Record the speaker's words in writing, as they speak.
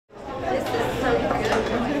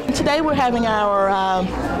Today we're having our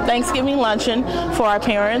Thanksgiving luncheon for our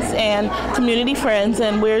parents and community friends,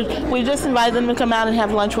 and we just invited them to come out and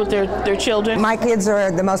have lunch with their children. My kids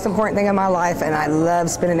are the most important thing in my life, and I love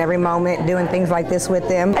spending every moment doing things like this with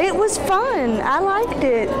them. It was fun. I liked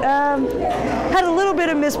it. Had a little bit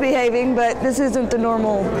of misbehaving, but this isn't the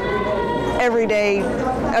normal everyday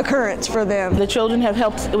occurrence for them. The children have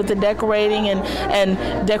helped with the decorating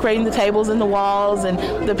and decorating the tables and the walls,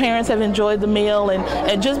 and the parents have enjoyed the meal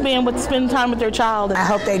and just spending time with their child. I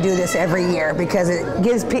hope they do this every year because it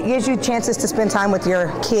gives you chances to spend time with your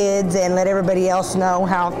kids and let everybody else know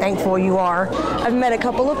how thankful you are. I've met a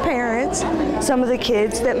couple of parents, some of the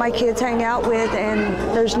kids that my kids hang out with, and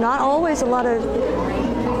there's not always a lot of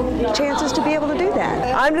chances to be able to do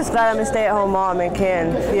that. I'm just glad I'm a stay-at-home mom and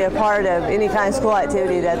can be a part of any kind of school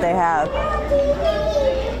activity that they have.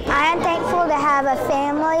 I am thankful to have a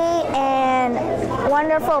family and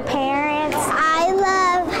wonderful parents. I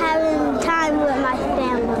love having time with my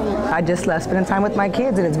family. I just love spending time with my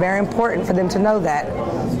kids, and it's very important for them to know that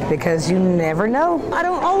because you never know. I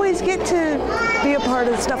don't always get to be a part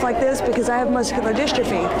of stuff like this because I have muscular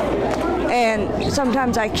dystrophy. And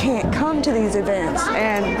sometimes I can't come to these events,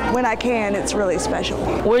 and when I can, it's really special.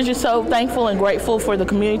 We're just so thankful and grateful for the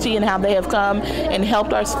community and how they have come and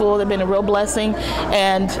helped our school. They've been a real blessing,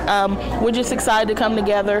 and we're just excited to come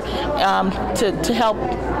together to help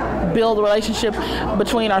build a relationship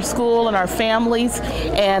between our school and our families,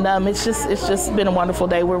 and it's just been a wonderful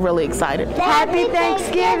day. We're really excited. Happy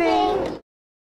Thanksgiving!